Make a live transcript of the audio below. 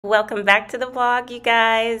Welcome back to the vlog, you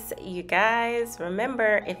guys.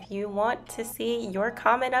 Remember, if you want to see your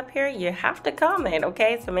comment up here, you have to comment,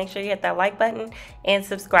 okay? So make sure you hit that like button and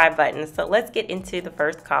subscribe button. So let's get into the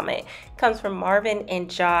first comment. It comes from Marvin and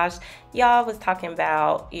Josh. Y'all was talking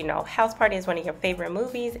about, House Party is one of your favorite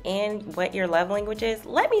movies and what your love language is.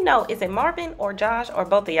 Let me know, is it Marvin or Josh or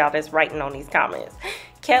both of y'all that's writing on these comments?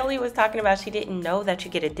 Kelly was talking about she didn't know that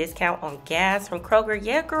you get a discount on gas from Kroger.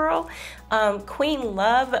 Yeah, girl. Queen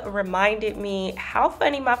Love reminded me how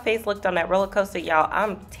funny my face looked on that roller coaster, y'all.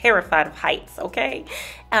 I'm terrified of heights, okay?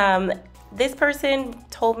 This person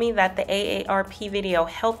told me that the AARP video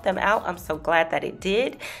helped them out. I'm so glad that it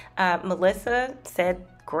did. Melissa said,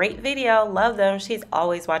 great video, love them. She's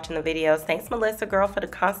always watching the videos. Thanks, Melissa, girl, for the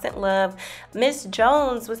constant love. Miss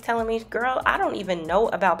Jones was telling me, girl, I don't even know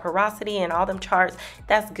about porosity and all them charts.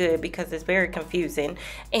 That's good because it's very confusing.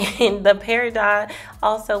 And the Paradise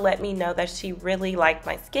also let me know that she really liked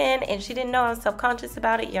my skin and she didn't know I was self-conscious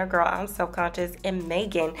about it. Yeah, girl, I'm self-conscious. And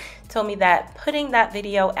Megan told me that putting that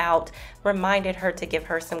video out reminded her to give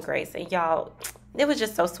her some grace. And y'all, it was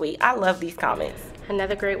just so sweet. I love these comments.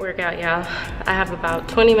 Another great workout, y'all. I have about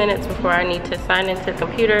 20 minutes before I need to sign into the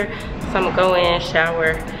computer. So I'm gonna go in,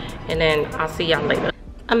 shower, and then I'll see y'all later.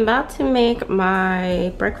 I'm about to make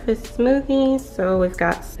my breakfast smoothie. So we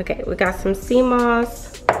got some sea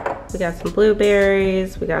moss, we got some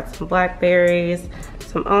blueberries, we got some blackberries,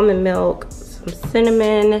 some almond milk, some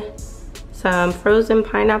cinnamon, some frozen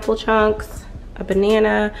pineapple chunks, a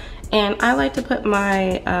banana, and I like to put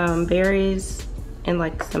my berries in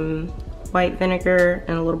like some white vinegar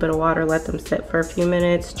and a little bit of water, let them sit for a few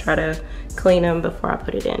minutes, try to clean them before I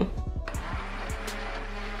put it in.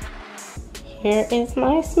 Here is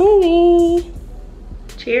my smoothie.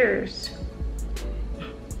 Cheers.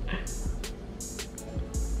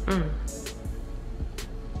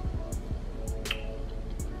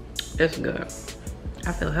 It's good.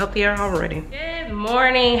 I feel healthier already. Good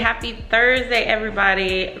morning, happy Thursday,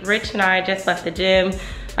 everybody. Rich and I just left the gym.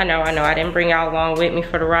 I know, I didn't bring y'all along with me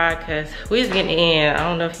for the ride because we was getting in. I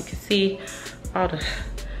don't know if you can see all the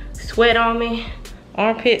sweat on me,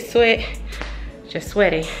 armpit sweat, just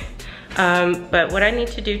sweaty. But what I need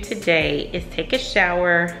to do today is take a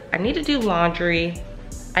shower. I need to do laundry.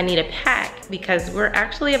 I need a pack because we're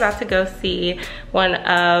actually about to go see one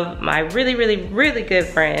of my really good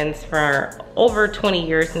friends for over 20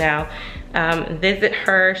 years now. Visit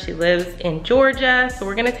her. She lives in Georgia, so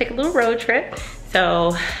we're gonna take a little road trip.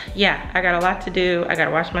 So yeah, I got a lot to do. I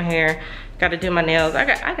gotta wash my hair, gotta do my nails. I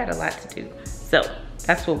got a lot to do. So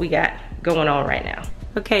that's what we got going on right now.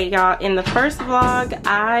 Okay, y'all, in the first vlog,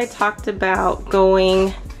 I talked about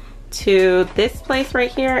going to this place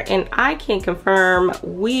right here, and I can confirm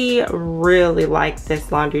we really like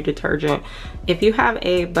this laundry detergent. If you have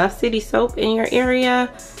a Buff City soap in your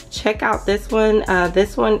area, check out this one.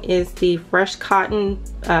 This one is the Fresh Cotton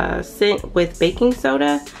scent with baking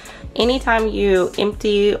soda. Anytime you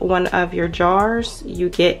empty one of your jars, you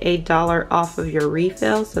get $1 off of your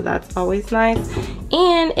refill, so that's always nice.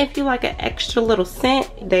 And if you like an extra little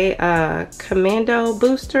scent, they Commando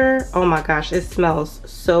Booster. Oh my gosh, it smells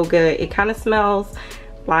so good. It kind of smells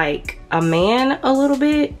like a man a little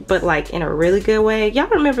bit, but like in a really good way. Y'all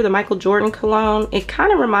remember the Michael Jordan cologne? It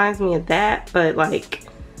kind of reminds me of that, but like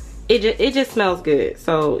it just smells good.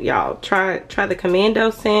 So y'all try the Commando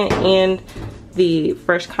scent and the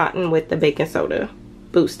Fresh Cotton with the baking soda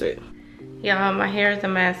booster. Y'all, my hair is a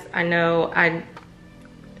mess. I know.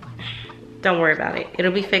 Don't worry about it.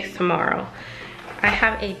 It'll be fixed tomorrow. I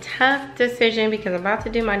have a tough decision because I'm about to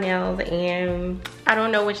do my nails and I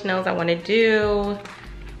don't know which nails I want to do.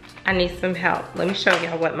 I need some help. Let me show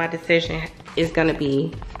y'all what my decision is gonna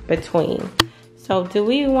be between. So do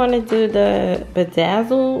we want to do the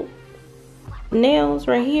bedazzled nails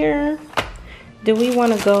right here? Do we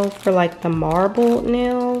want to go for like the marbled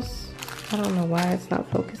nails? I don't know why it's not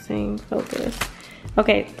focusing. Focus.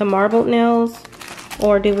 Okay, the marbled nails.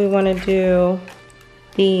 Or do we want to do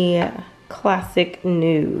the classic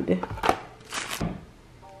nude?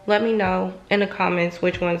 Let me know in the comments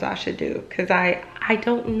which ones I should do, because I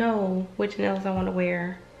don't know which nails I want to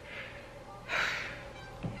wear.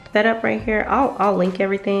 That up right here, I'll link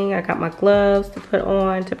everything. I got my gloves to put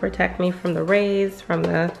on to protect me from the rays, from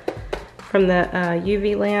the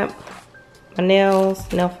UV lamp, my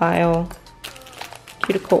nails, nail file,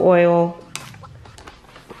 cuticle oil,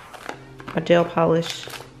 my gel polish.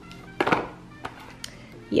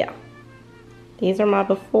 Yeah, these are my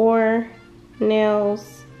before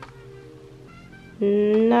nails.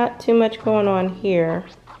 Not too much going on here.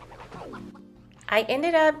 I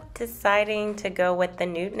ended up deciding to go with the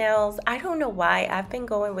nude nails. I don't know why. I've been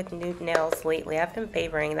going with nude nails lately. I've been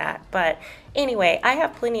favoring that. But anyway, I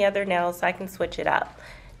have plenty other nails, so I can switch it up.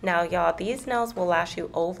 Now, y'all, these nails will last you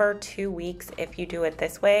over 2 weeks if you do it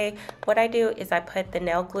this way. What I do is I put the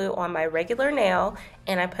nail glue on my regular nail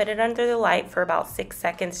and I put it under the light for about 6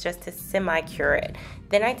 seconds just to semi-cure it.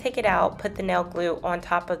 Then I take it out, put the nail glue on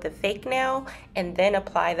top of the fake nail, and then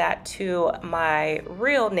apply that to my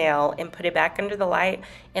real nail and put it back under the light,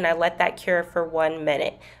 and I let that cure for 1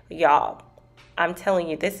 minute. Y'all, I'm telling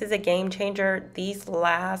you, this is a game changer. These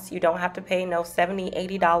last, you don't have to pay no $70,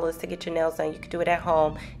 $80 to get your nails done. You can do it at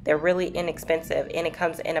home. They're really inexpensive, and it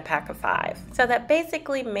comes in a pack of 5. So that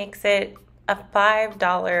basically makes it a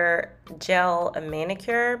 $5 gel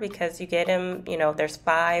manicure, because you get them, you know, there's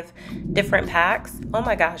 5 different packs. Oh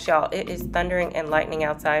my gosh, y'all, it is thundering and lightning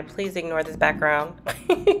outside. Please ignore this background.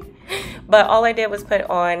 But all I did was put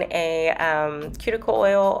on a cuticle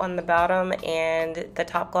oil on the bottom and the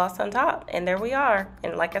top gloss on top, and there we are.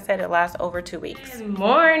 And like I said, it lasts over 2 weeks. Good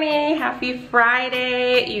morning, happy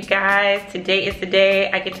Friday, you guys. Today is the day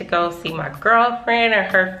I get to go see my girlfriend and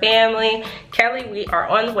her family. Kelly, we are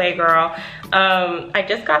on the way, girl. I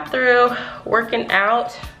just got through working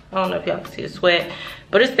out. I don't know if y'all can see the sweat,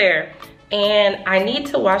 but it's there. And I need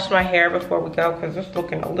to wash my hair before we go because it's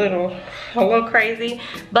looking a little crazy.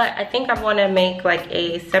 But I think I want to make like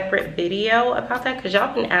a separate video about that, because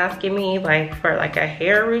y'all been asking me like for like a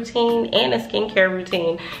hair routine and a skincare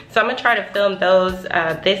routine. So I'm gonna try to film those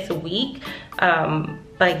this week.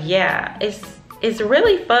 But yeah, it's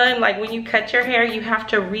really fun. Like when you cut your hair, you have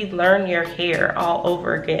to relearn your hair all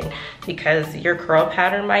over again, because your curl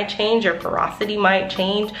pattern might change, your porosity might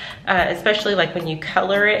change, especially like when you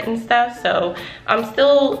color it and stuff. So I'm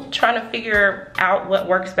still trying to figure out what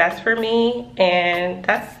works best for me, and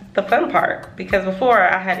that's the fun part, because before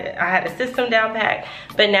I had a system down pat,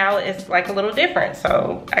 but now it's like a little different.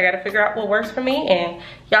 So I got to figure out what works for me, and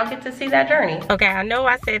y'all get to see that journey. Okay, I know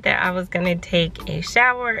I said that I was gonna take a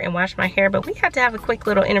shower and wash my hair, but we had to have a quick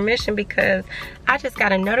little intermission because I just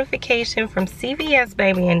got a notification from CVS,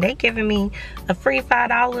 baby, and they giving me a free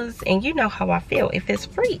 $5, and you know how I feel. If it's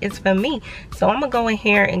free, it's for me. So I'm gonna go in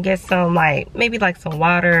here and get some, like maybe like some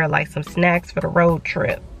water or like some snacks for the road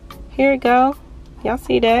trip. Here we go. Y'all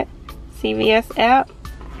see that? CVS app.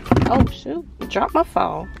 Oh shoot, dropped my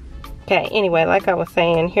phone. Okay, anyway, like I was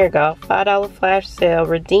saying, here we go. $5 flash sale,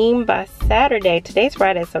 redeemed by Saturday. Today's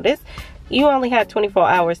Friday, so this, you only have 24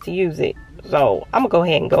 hours to use it. So I'm gonna go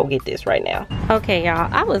ahead and go get this right now. Okay,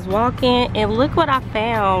 y'all, I was walking and look what I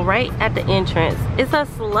found right at the entrance. It's a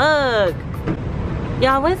slug.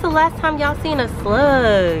 Y'all, when's the last time y'all seen a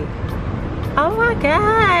slug? Oh my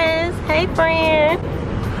gosh, hey friend.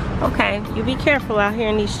 Okay, you be careful out here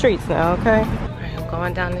in these streets now, okay? Alright, I'm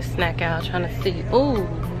going down this snack aisle trying to see. Ooh,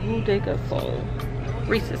 they got some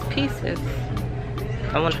Reese's Pieces.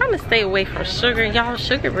 I'm trying to stay away from sugar. Y'all,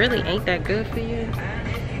 sugar really ain't that good for you.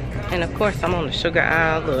 And of course, I'm on the sugar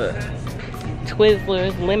aisle. Look,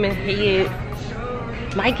 Twizzlers, Lemon Head,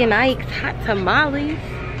 Mike and Ike's hot tamales.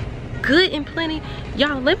 Good and plenty.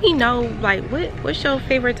 Y'all, let me know, like, what's your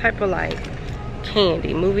favorite type of, like,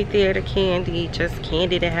 candy? Movie theater candy, just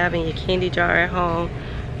candy to have in your candy jar at home.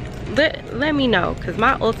 Let me know, because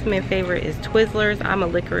my ultimate favorite is Twizzlers. I'm a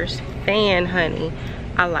licorice fan, honey.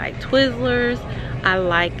 I like Twizzlers. I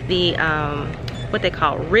like the what they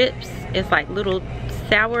call Rips. It's like little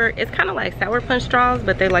sour, it's kind of like Sour Punch straws,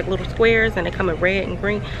 but they're like little squares and they come in red and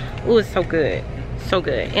green. Ooh, it's so good, so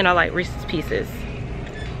good. And I like Reese's Pieces.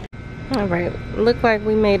 All right, look like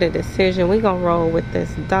we made a decision. We're gonna roll with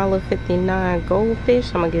this $1.59 goldfish.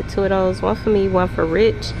 I'm gonna get 2 of those, one for me, one for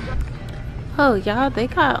Rich. Oh y'all, they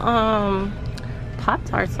got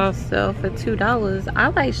Pop-Tarts on sale for $2. I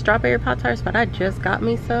like strawberry Pop-Tarts, but I just got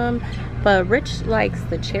me some. But Rich likes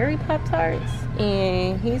the cherry Pop-Tarts,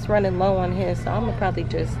 and he's running low on his, so I'm gonna probably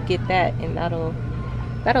just get that, and that'll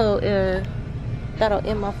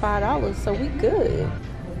end my $5, so we good.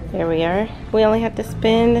 There we are. We only have to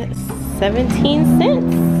spend 17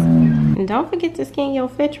 cents. And don't forget to scan your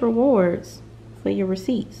Fetch rewards for your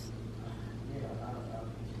receipts.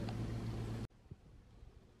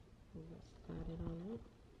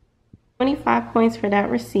 25 points for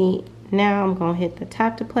that receipt. Now I'm gonna hit the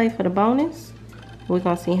tap to play for the bonus. We're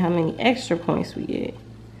gonna see how many extra points we get.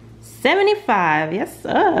 75, yes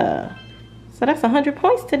sir. So that's 100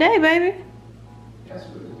 points today, baby. That's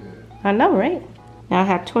really good. I know, right? Now I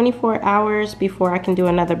have 24 hours before I can do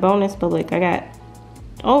another bonus, but look, I got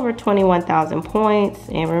over 21,000 points.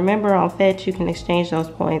 And remember, on Fetch, you can exchange those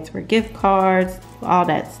points for gift cards, all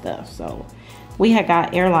that stuff. So we had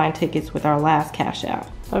got airline tickets with our last cash out.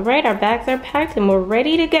 All right, our bags are packed and we're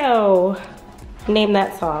ready to go. Name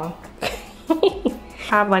that song.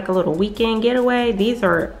 Have like a little weekend getaway. These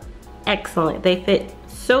are excellent. They fit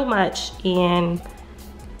so much and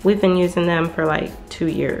we've been using them for like 2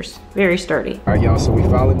 years. Very sturdy. All right, y'all, so we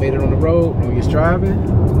finally made it on the road. Ronya's driving.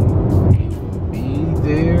 Be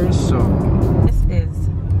there soon. This is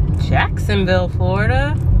Jacksonville,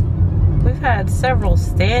 Florida. We've had several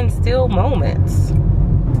standstill moments.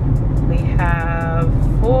 We have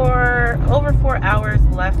over 4 hours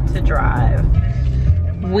left to drive.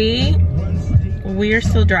 We're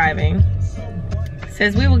still driving. It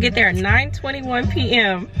says we will get there at 9:21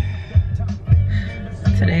 p.m.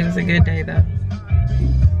 Today was a good day though.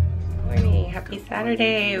 Morning, happy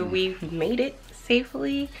Saturday. We've made it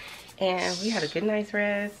safely and we had a good night's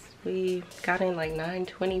rest. We got in like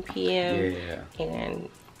 9:20 p.m. Yeah. And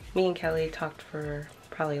me and Kelly talked for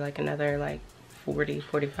probably like another like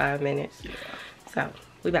 40-45 minutes. Yeah. So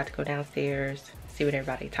we about to go downstairs, see what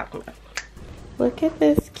everybody's talking about. Look at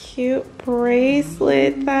this cute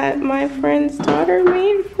bracelet that my friend's daughter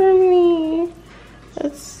made for me.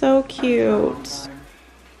 That's so cute.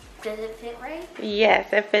 Does it fit right?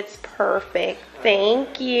 Yes, it fits perfect.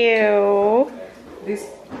 Thank you.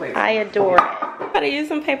 I adore it. I gotta use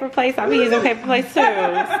some paper plates. I'll be using paper plates too.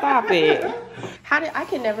 Stop it. I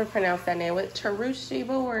can never pronounce that name. What, Charushiba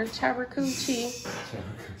or Charakuchi?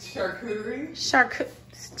 Charcuterie?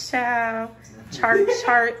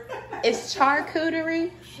 It's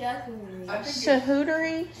charcuterie?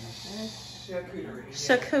 Charcuterie?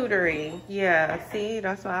 Charcuterie. Yeah, see,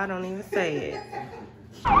 that's why I don't even say it.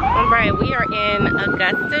 All right, we are in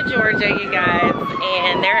Augusta, Georgia, you guys,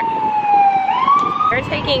 and they're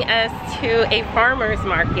taking us to a farmer's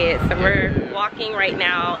market. So we're walking right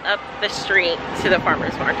now up the street to the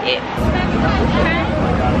farmer's market.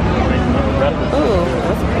 Ooh,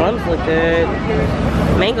 those plums look good.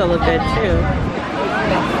 Mango look good too.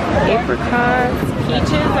 Apricots,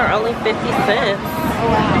 peaches are only 50 cents.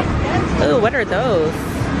 Ooh, what are those?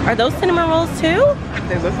 Are those cinnamon rolls too?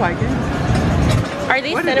 They look like it. Are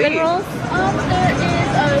these cinnamon rolls? There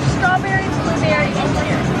is strawberry, blueberry, and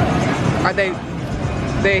cherry. Are they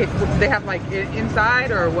have like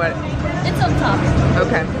inside or what? It's on top.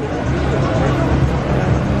 Okay.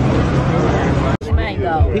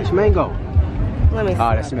 Mango. Peach mango. Let me see.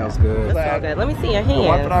 Oh, that smells good. That's so good. Let me see your My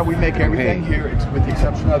wife and I, hands. we make everything here, with the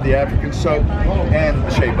exception of the African soap and the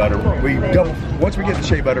shea butter. Once we get the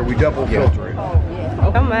shea butter, we double filter it.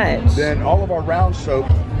 How much? Then all of our round soap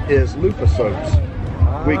is loofah soaps.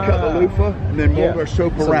 We cut the loofah and then mold our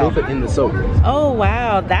soap around. Loofah in the soap. Oh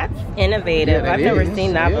wow, that's innovative. Yeah, I've that never is.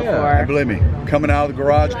 seen that And before. believe me, coming out of the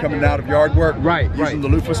garage, coming out of yard work, using the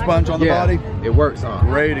loofah sponge on the body, It works, huh?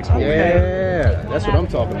 great experience. Yeah, that's what I'm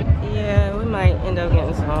talking about. Yeah, we might end up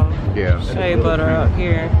getting some Yeah. shea butter up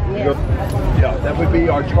here. Yeah, that would be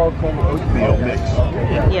our charcoal oatmeal mix.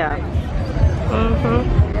 Yeah.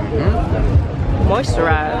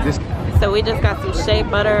 Moisturized. So we just got some shea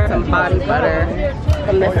butter, some body butter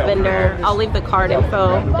from this vendor. I'll leave the card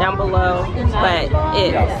info down below, but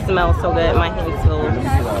it smells so good. My hands feel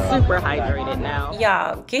super hydrated now.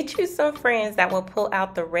 Y'all, get you some friends that will pull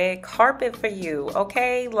out the red carpet for you,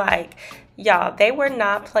 okay? Like, y'all, they were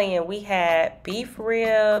not playing. We had beef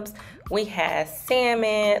ribs, we had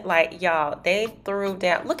salmon. Like, y'all, they threw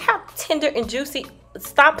down. Look how tender and juicy.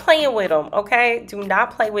 Stop playing with them, okay? Do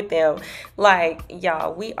not play with them. Like,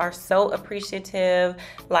 y'all, we are so appreciative.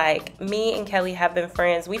 Like, me and Kelly have been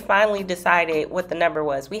friends. We finally decided what the number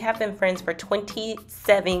was. We have been friends for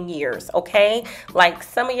 27 years, okay? Like,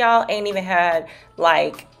 some of y'all ain't even had,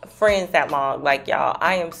 like, friends that long. Like, y'all,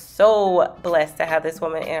 I am so blessed to have this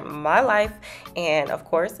woman in my life, and of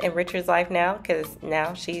course in Richard's life now, because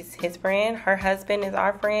now she's his friend, her husband is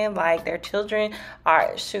our friend, like their children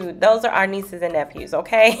are, shoot, those are our nieces and nephews,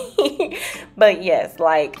 okay? But yes,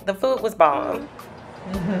 like, the food was bomb.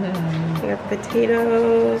 We got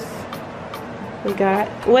potatoes, we got,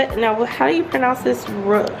 what now, how do you pronounce this?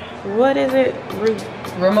 What is it?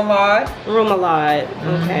 Remoulade. Remoulade.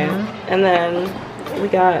 Okay. And then we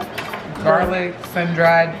got Garlic,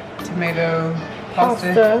 sun-dried tomato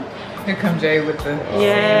pasta. Here comes Jay with the...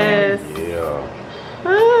 Yes. Yeah.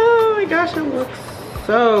 Oh my gosh, it looks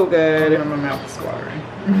so good. My mouth is watering.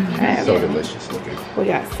 So delicious looking. We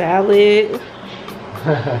got salad.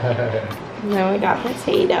 Then we got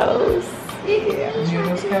potatoes. Yeah.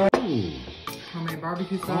 Noodles, Kelly. Homemade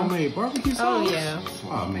barbecue sauce. Homemade barbecue sauce? Oh yeah.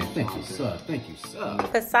 Oh man, thank you, sir. Thank you, sir.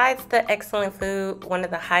 Besides the excellent food, one of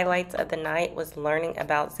the highlights of the night was learning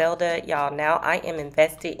about Zelda. Y'all, now I am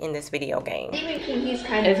invested in this video game. He's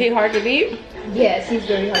kind of... Is he hard to beat? Yes, he's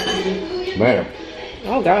very hard to beat. Man.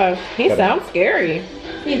 Oh gosh, he sounds scary.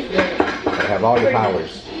 He's great. Have all your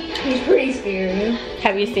powers. He's pretty scary.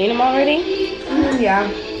 Have you seen him already? Yeah.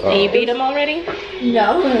 And you beat him already?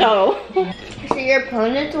 No. No. So your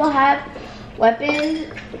opponents will have weapons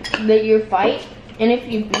that you fight, and if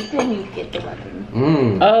you beat them, you get the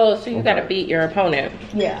weapon. Oh, so you gotta beat your opponent.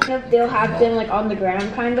 Yeah. They'll have them like on the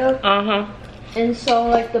ground, kind of. And so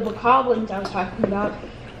like the bokoblins I was talking about,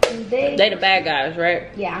 they the bad guys, right?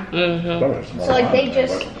 Yeah. So So like they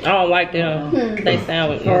just. I don't like them. They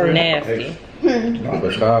sound nasty.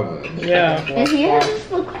 Yeah. And he has this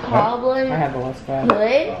bokoblin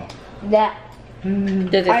hood that.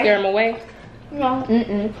 Does it scare him away? No.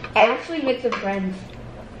 It actually makes them friends.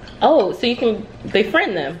 Oh, so you can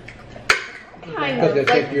befriend them. Kind Because of. they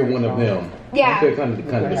Like, think you're one of them. yeah. They're kind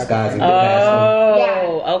of disguise and get past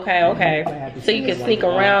Oh, okay. So you can sneak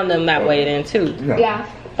around them that way then too. Yeah.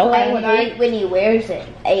 Okay. I hate when he wears it.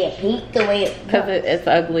 I hate the way it Because it's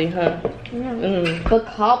ugly, huh?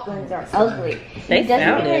 Bokoblins are ugly. They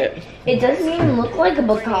sound it. It doesn't even look like a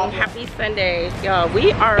bokoblin. Happy Sunday, y'all.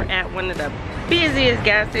 We are at one of the busiest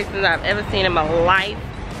gas stations I've ever seen in my life.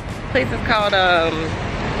 This place is called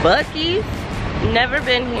Buc-ee's. Never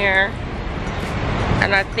been here.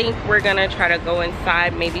 And I think we're gonna try to go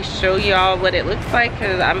inside, maybe show y'all what it looks like,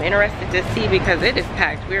 because I'm interested to see, because it is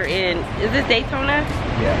packed. We're in, is this Daytona?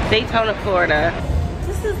 Yeah. Daytona, Florida.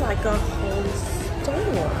 This is like a whole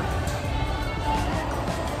store.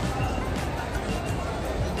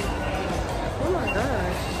 Oh my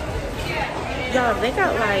gosh. Y'all, they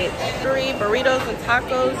got like 3 burritos and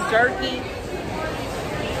tacos, jerky.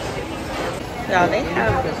 Y'all, they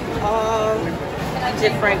have all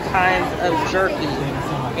different kinds of jerky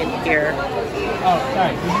in here.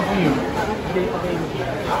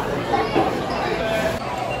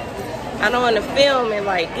 I don't want to film and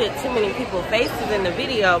like get too many people's faces in the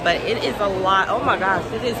video, but it is a lot. Oh my gosh,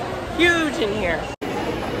 it is huge in here.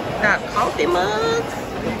 Got coffee mugs,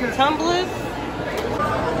 tumblers.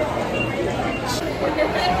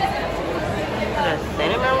 Got a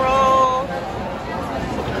cinnamon roll,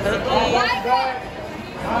 cookies.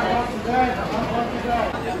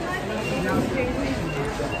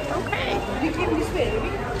 Okay.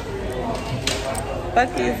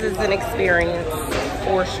 Buc-ee's is an experience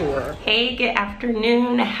for sure. Hey, good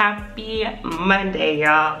afternoon. Happy Monday,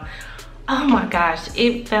 y'all. Oh my gosh,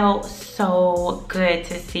 it felt so good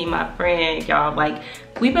to see my friend, y'all. Like,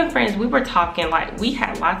 we've been friends. We were talking, like, we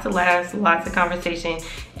had lots of laughs, lots of conversation,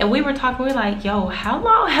 and we were talking, we were like, yo, how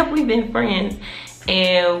long have we been friends?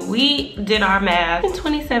 And we did our math. It's been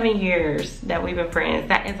 27 years that we've been friends.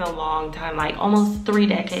 That is a long time, like almost 3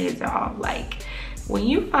 decades, y'all. Like, when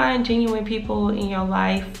you find genuine people in your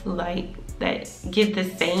life, like, that give the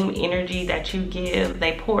same energy that you give,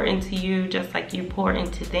 they pour into you just like you pour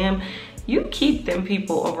into them, you keep them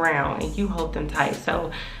people around and you hold them tight.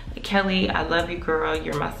 So Kelly, I love you, girl.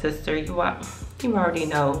 You're my sister. You already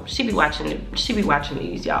know. She be watching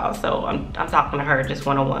these, y'all. So I'm talking to her just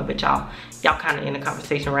one-on-one, but y'all kind of in the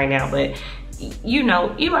conversation right now. But you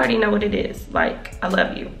know, you already know what it is. Like, I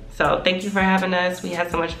love you. So thank you for having us. We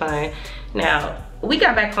had so much fun. Now, we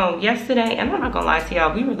got back home yesterday, and I'm not gonna lie to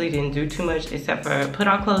y'all, we really didn't do too much except for put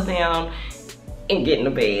our clothes down and get in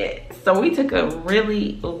the bed. So we took a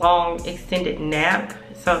really long extended nap.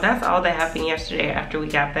 So that's all that happened yesterday after we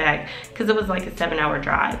got back, because it was like a 7-hour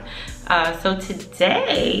drive. So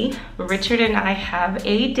today, Richard and I have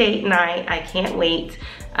a date night. I can't wait.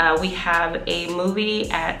 We have a movie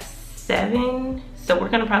at 7. So we're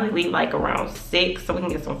gonna probably leave like around 6 so we can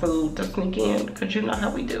get some food to sneak in, because you know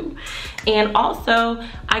how we do. And also,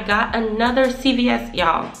 I got another CVS,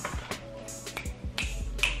 y'all.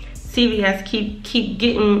 CVS keep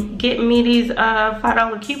getting me these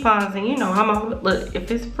 $5 coupons, and you know I'm all, look,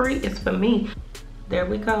 if it's free, it's for me. There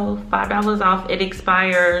we go, $5 off. It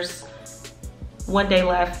expires 1 day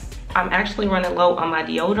left. I'm actually running low on my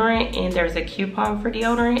deodorant, and there's a coupon for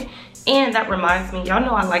deodorant. And that reminds me, y'all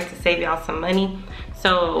know I like to save y'all some money.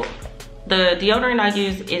 So the deodorant I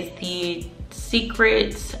use is the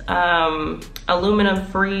Secret aluminum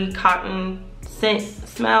free cotton scent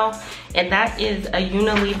smell, and that is a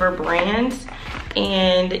Unilever brand,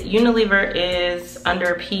 and Unilever is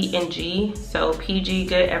under P&G, so PG,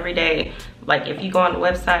 good every day. Like, if you go on the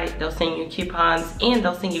website, they'll send you coupons and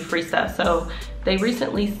they'll send you free stuff. So they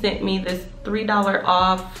recently sent me this $3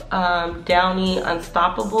 off Downy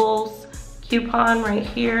Unstoppables coupon right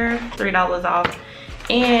here, $3 off,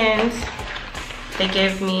 and they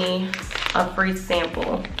gave me a free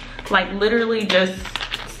sample. Like, literally just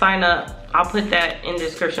sign up. I'll put that in the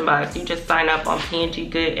description box. You just sign up on P&G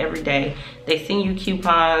Good every day. They send you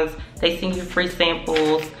coupons, they send you free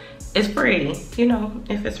samples, It's free, you know,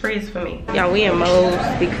 if it's free, it's for me. Y'all, we in Moe's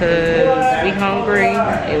because we hungry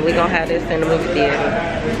and we gonna have this in the movie theater.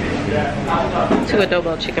 2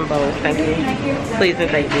 adobo chicken bowls, thank you. Please and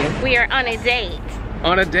thank you. We are on a date.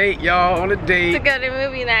 On a date, y'all, on a date. To go to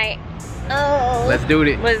movie night. Oh. Let's do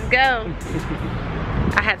it. Let's go.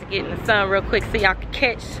 I had to get in the sun real quick so y'all could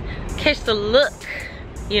catch the look,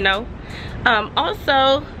 you know.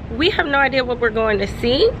 Also, we have no idea what we're going to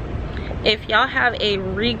see. If y'all have a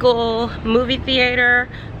Regal movie theater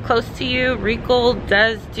close to you, Regal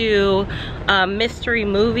does do mystery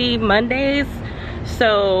movie Mondays.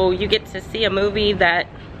 So you get to see a movie that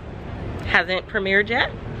hasn't premiered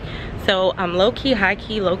yet. So I'm low-key,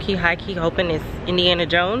 high-key, low-key, high-key hoping it's Indiana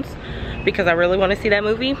Jones because I really want to see that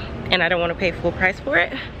movie and I don't want to pay full price for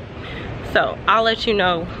it. So I'll let you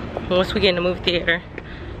know once we get in the movie theater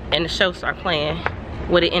and the show start playing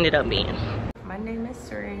what it ended up being. Monday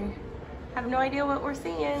mystery. I have no idea what we're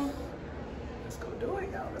seeing. Let's go do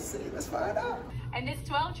it, y'all. Let's see. Let's find out. And this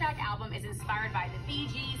 12-track album is inspired by the Bee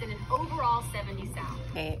Gees and an overall 70s sound.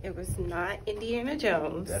 Okay, it was not Indiana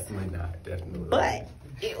Jones. Definitely not. Definitely not. But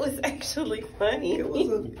it was actually funny. It was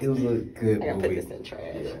a good I gotta movie. put this in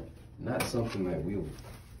trash. Yeah. Not something that we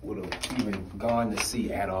would have even gone to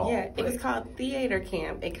see at all. Yeah, it was called Theater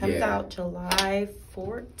Camp. It comes out July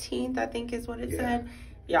 14th, I think is what it said.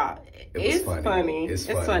 Yeah, it's funny. It's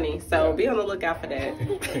funny. So be on the lookout for that.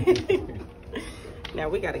 Now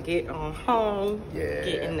we gotta get on home, get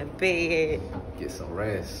in the bed, get some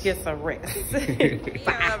rest. Richard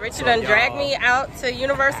done dragged me out to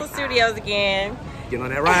Universal Studios again. Get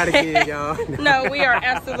on that ride again, y'all. No, we are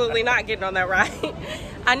absolutely not getting on that ride.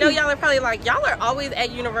 I know y'all are probably like, y'all are always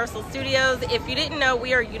at Universal Studios. If you didn't know,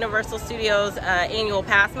 we are Universal Studios annual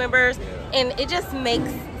pass members, and it just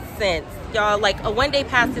makes sense. Y'all, like a one-day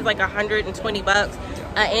pass is like 120 bucks.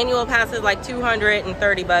 Annual pass is like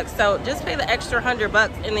 230 bucks. So just pay the extra 100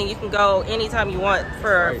 bucks and then you can go anytime you want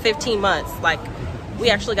for 15 months. Like we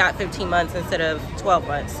actually got 15 months instead of 12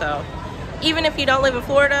 months. So even if you don't live in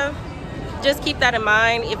Florida, just keep that in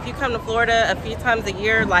mind. If you come to Florida a few times a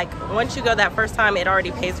year, like once you go that first time, it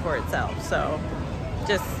already pays for itself. So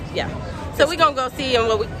just, yeah. So we're gonna go see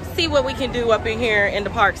what we can do up in here in the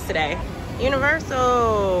parks today.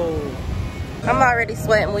 Universal. I'm already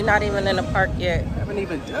sweating. We're not even in the park yet. Haven't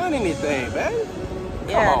even done anything, man.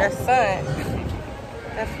 Yeah, that's sun.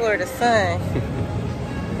 That's Florida sun.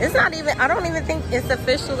 It's not even, I don't even think it's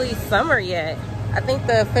officially summer yet. I think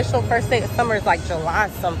the official first day of summer is like July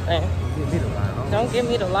something. Don't give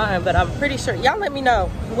me the line, but I'm pretty sure. Y'all let me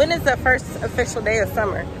know. When is the first official day of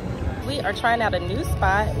summer? We are trying out a new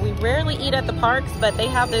spot. We rarely eat at the parks, but they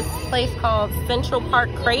have this place called Central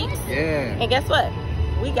Park Crepes. Yeah. And guess what?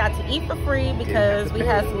 We got to eat for free because we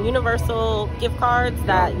had some Universal gift cards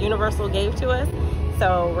that Universal gave to us.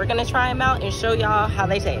 So we're gonna try them out and show y'all how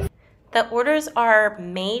they taste. The orders are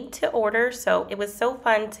made to order, so it was so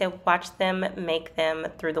fun to watch them make them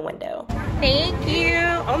through the window. Thank you.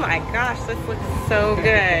 Oh my gosh, this looks so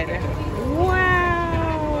good.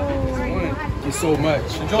 Wow. Thank you so much.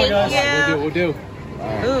 Enjoy, guys. We'll do.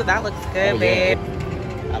 Ooh, that looks good, babe.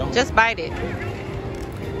 Just bite it.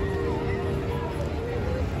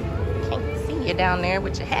 Can't see you down there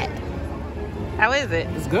with your hat. How is it?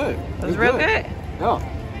 It's good. It's real good. Yeah.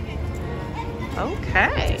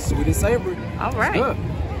 Okay. Sweet and savory. All right. It's good.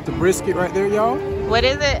 The brisket right there, y'all. What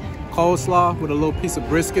is it? Coleslaw with a little piece of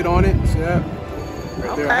brisket on it. See that?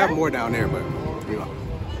 Right there. I have more down there, but you know.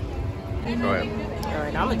 Go ahead. All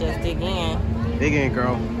right, I'm gonna just dig in. Dig in,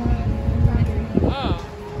 girl.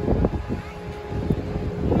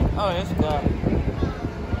 Oh, it's good.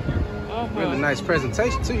 Really nice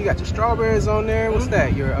presentation too. You got your strawberries on there. What's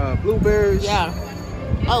that? Your blueberries. Yeah.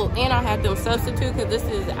 Oh, and I had them substitute because this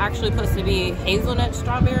is actually supposed to be hazelnut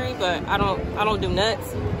strawberry, but I don't do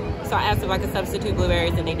nuts. So I asked if I could substitute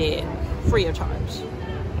blueberries, and they did, free of charge.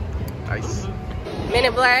 Nice. Men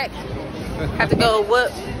in Black. Have to go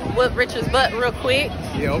whoop Richard's butt real quick.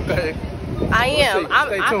 Yeah. Okay. I am.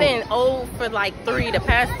 I've been old for like the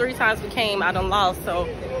past 3 times we came, I done lost, so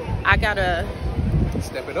I gotta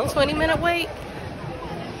step it up. 20-minute wait.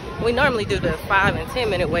 We normally do the 5 and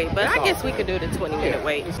 10-minute wait, but I guess we could do the 20-minute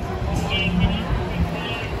wait. It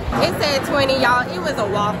said 20, y'all. It was a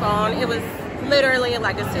walk-on. It was literally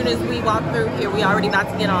like as soon as we walked through here, we already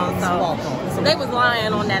about to get on. So they was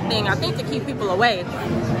lying on that thing, I think, to keep people away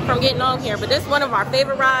from getting on here. But this is one of our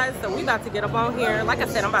favorite rides, so we about to get up on here. Like I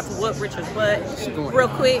said, I'm about to whoop Richard's butt real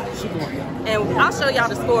quick, and I'll show y'all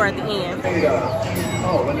the score at the end.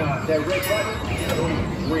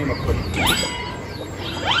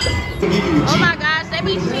 Oh my gosh, they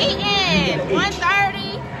be cheating.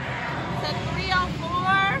 130 to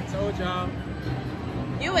 304. with y'all.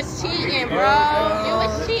 You was cheating, bro. You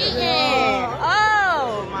was cheating.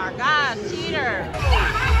 Oh my gosh, cheater.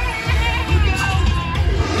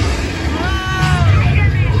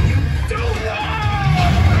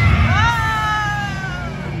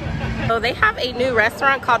 So they have a new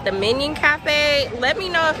restaurant called the Minion Cafe. Let me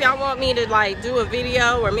know if y'all want me to like do a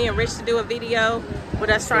video, or me and Rich to do a video with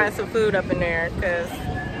us trying some food up in there, because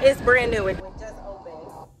it's brand new. It just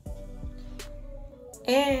opened.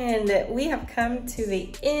 And we have come to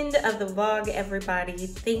the end of the vlog, everybody.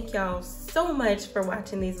 Thank y'all so much for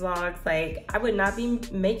watching these vlogs. Like, I would not be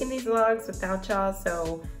making these vlogs without y'all.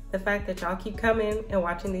 So the fact that y'all keep coming and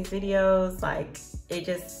watching these videos, like, it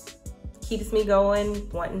just keeps me going,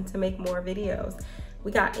 wanting to make more videos.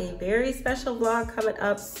 We got a very special vlog coming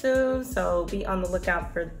up soon, so be on the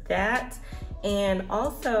lookout for that. And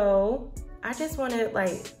also, I just want to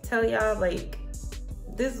like tell y'all, like,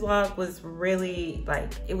 this vlog was really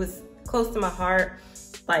like, it was close to my heart.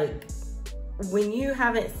 Like, when you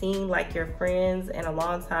haven't seen like your friends in a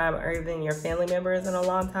long time, or even your family members in a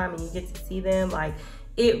long time, and you get to see them, like,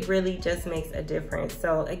 it really just makes a difference.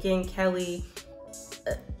 So again, Kelly,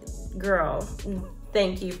 girl,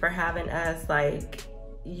 thank you for having us. Like,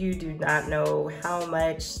 you do not know how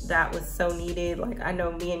much that was so needed. Like, I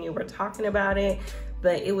know me and you were talking about it,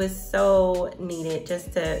 but it was so needed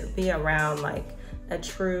just to be around like a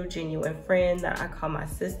true, genuine friend that I call my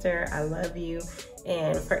sister. I love you.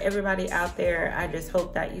 And for everybody out there, I just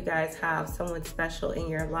hope that you guys have someone special in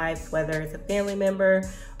your life, whether it's a family member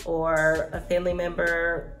or a family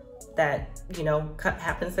member that, you know,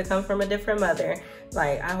 happens to come from a different mother.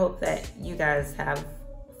 Like, I hope that you guys have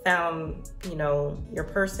found, you know, your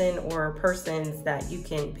person or persons that you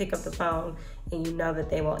can pick up the phone and you know that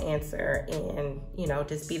they will answer, and, you know,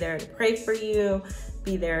 just be there to pray for you,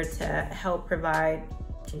 be there to help provide,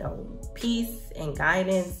 you know, peace and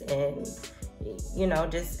guidance, and, you know,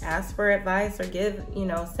 just ask for advice or give, you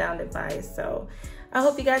know, sound advice. So I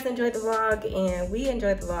hope you guys enjoyed the vlog, and we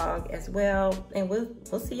enjoyed the vlog as well. And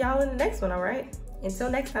we'll see y'all in the next one, all right? Until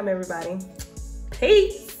next time, everybody.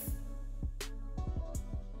 Peace.